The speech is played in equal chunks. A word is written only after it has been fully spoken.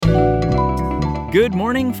Good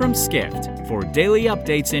morning from Skift. For daily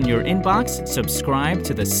updates in your inbox, subscribe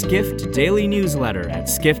to the Skift Daily newsletter at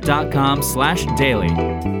skift.com/daily.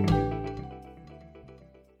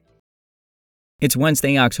 It's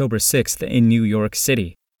Wednesday, October 6th in New York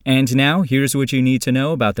City. And now, here's what you need to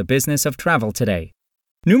know about the business of travel today.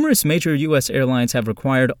 Numerous major U.S. airlines have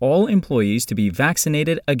required all employees to be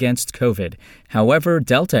vaccinated against COVID. However,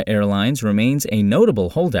 Delta Airlines remains a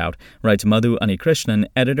notable holdout, writes Madhu Anikrishnan,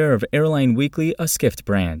 editor of Airline Weekly, a Skift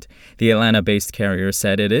brand. The Atlanta-based carrier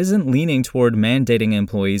said it isn't leaning toward mandating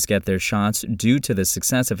employees get their shots due to the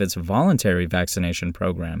success of its voluntary vaccination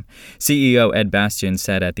program. CEO Ed Bastian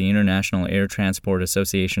said at the International Air Transport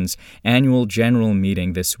Association's annual general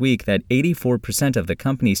meeting this week that 84% of the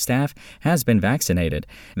company's staff has been vaccinated.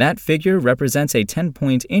 That figure represents a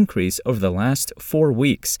 10-point increase over the last 4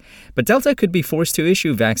 weeks. But Delta could be forced to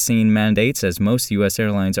issue vaccine mandates as most U.S.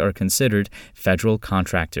 airlines are considered federal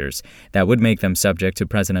contractors. That would make them subject to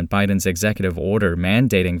President Biden's executive order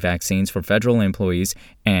mandating vaccines for federal employees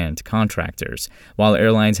and contractors. While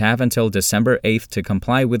airlines have until December 8th to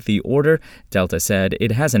comply with the order, Delta said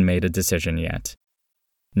it hasn't made a decision yet.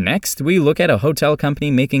 Next, we look at a hotel company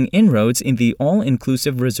making inroads in the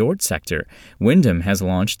all-inclusive resort sector. Wyndham has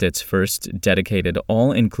launched its first dedicated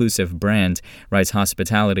all-inclusive brand, writes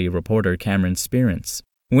hospitality reporter Cameron Spearance.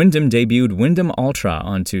 Wyndham debuted Wyndham Ultra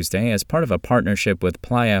on Tuesday as part of a partnership with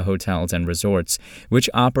Playa Hotels and Resorts, which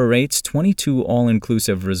operates 22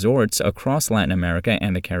 all-inclusive resorts across Latin America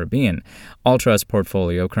and the Caribbean. Ultra's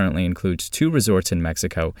portfolio currently includes 2 resorts in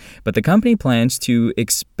Mexico, but the company plans to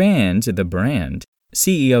expand the brand.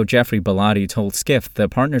 CEO Jeffrey Bellotti told Skift the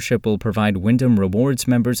partnership will provide Wyndham Rewards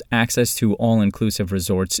members access to all-inclusive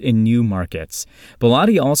resorts in new markets.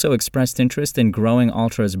 Bellotti also expressed interest in growing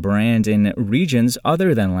Ultra's brand in regions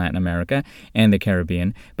other than Latin America and the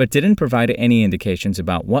Caribbean, but didn't provide any indications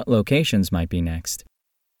about what locations might be next.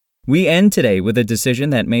 We end today with a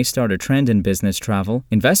decision that may start a trend in business travel.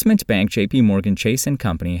 Investment bank J.P. Morgan Chase &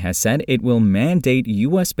 Company has said it will mandate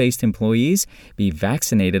U.S.-based employees be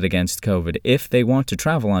vaccinated against COVID if they want to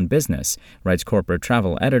travel on business, writes corporate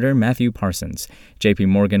travel editor Matthew Parsons. J.P.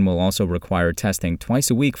 Morgan will also require testing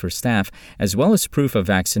twice a week for staff, as well as proof of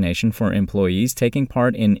vaccination for employees taking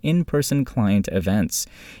part in in-person client events.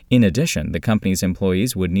 In addition, the company's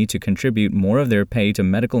employees would need to contribute more of their pay to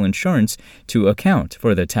medical insurance to account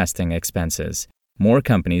for the testing expenses. More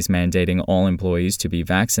companies mandating all employees to be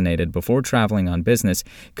vaccinated before traveling on business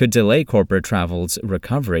could delay corporate travel's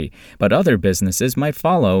recovery, but other businesses might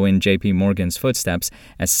follow in J.P. Morgan's footsteps,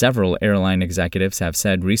 as several airline executives have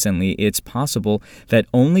said recently it's possible that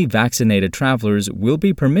only vaccinated travelers will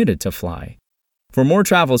be permitted to fly. For more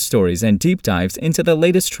travel stories and deep dives into the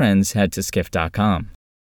latest trends, head to skift.com.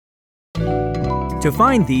 To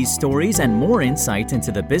find these stories and more insight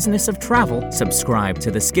into the business of travel, subscribe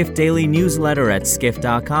to the Skift Daily newsletter at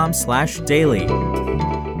skift.com/daily.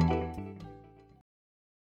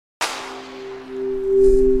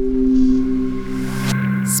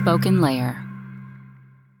 Spoken Layer.